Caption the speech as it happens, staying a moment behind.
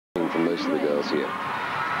from most of the girls here.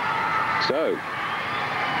 So,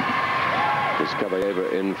 is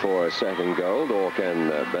Kabayeva in for a second gold, or can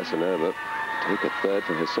BESSONOVA take a third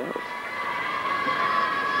for herself?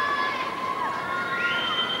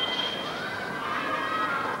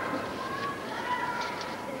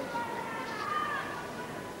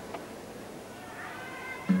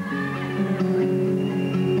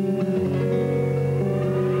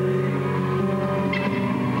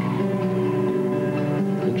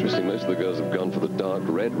 Interesting, most of the girls have gone for the dark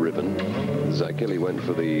red ribbon. Zakili went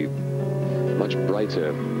for the much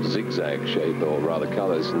brighter zigzag shape, or rather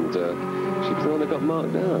colors, and she's the one that got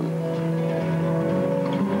marked down.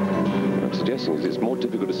 What I'm suggesting is it's more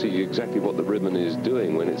difficult to see exactly what the ribbon is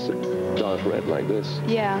doing when it's a dark red like this.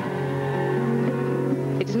 Yeah.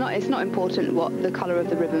 It's not important what the color of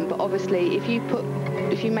the ribbon, but obviously if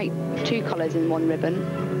you make two colors in one ribbon.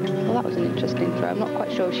 Well, that was an interesting throw. I'm not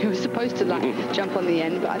quite sure if she was supposed to like jump on the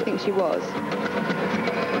end, but I think she was.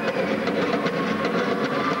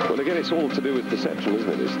 Well, again, it's all to do with perception, isn't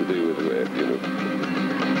it? It's to do with, you know,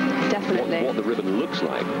 definitely what the ribbon looks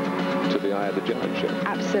like to the eye of the judge.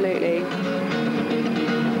 Absolutely.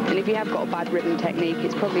 And if you have got a bad ribbon technique,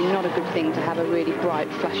 it's probably not a good thing to have a really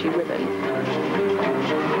bright, flashy ribbon.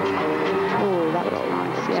 Oh, that was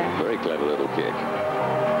nice, yeah. A very clever little kick.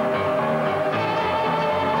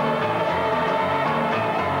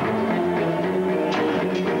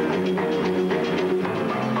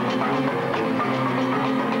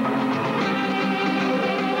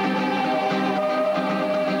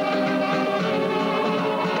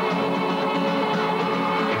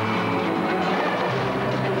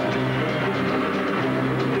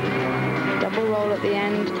 At the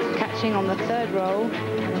end, catching on the third roll.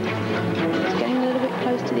 It's getting a little bit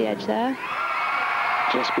close to the edge there.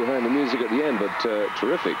 Just behind the music at the end, but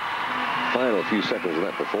terrific final few seconds of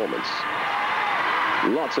that performance.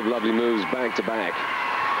 Lots of lovely moves back to back.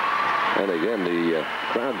 And again, the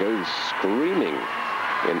crowd goes screaming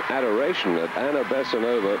in adoration at Anna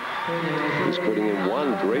BESSONOVA, who's putting in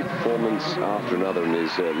one great performance after another and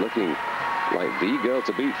is looking like the girl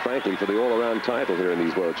to beat, frankly, for the all-around title here in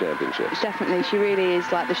these World Championships. Definitely, she really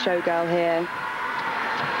is like the showgirl here.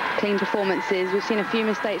 Clean performances. We've seen a few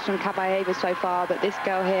mistakes from Kabayeva so far, but this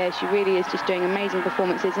girl here, she really is just doing amazing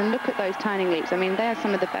performances. And look at those turning leaps. I mean, they are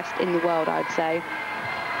some of the best in the world, I'd say.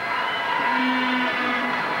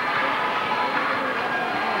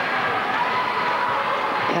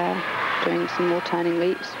 Yeah, doing some more turning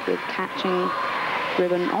leaps with catching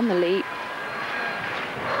ribbon on the leap.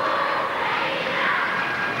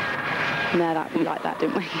 No, that we like that,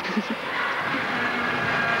 didn't we?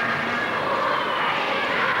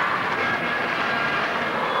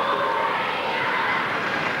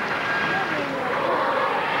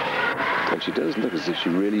 And she does look as if she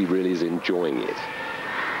really is enjoying it.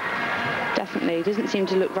 Definitely. Doesn't seem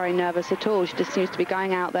to look very nervous at all. She just seems to be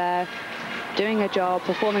going out there, doing her job,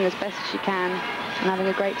 performing as best as she can, and having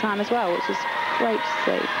a great time as well, which is great to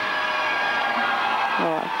see.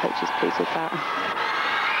 Oh, I hope she's pleased with that.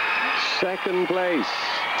 Second place,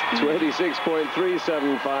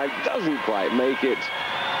 26.375, doesn't quite make it.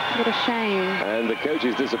 What a shame. And the coach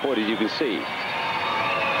is disappointed, you can see.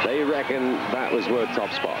 They reckon that was worth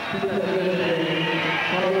top spot.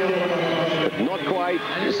 But not quite,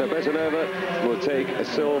 so BESSONOVA will take a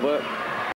silver.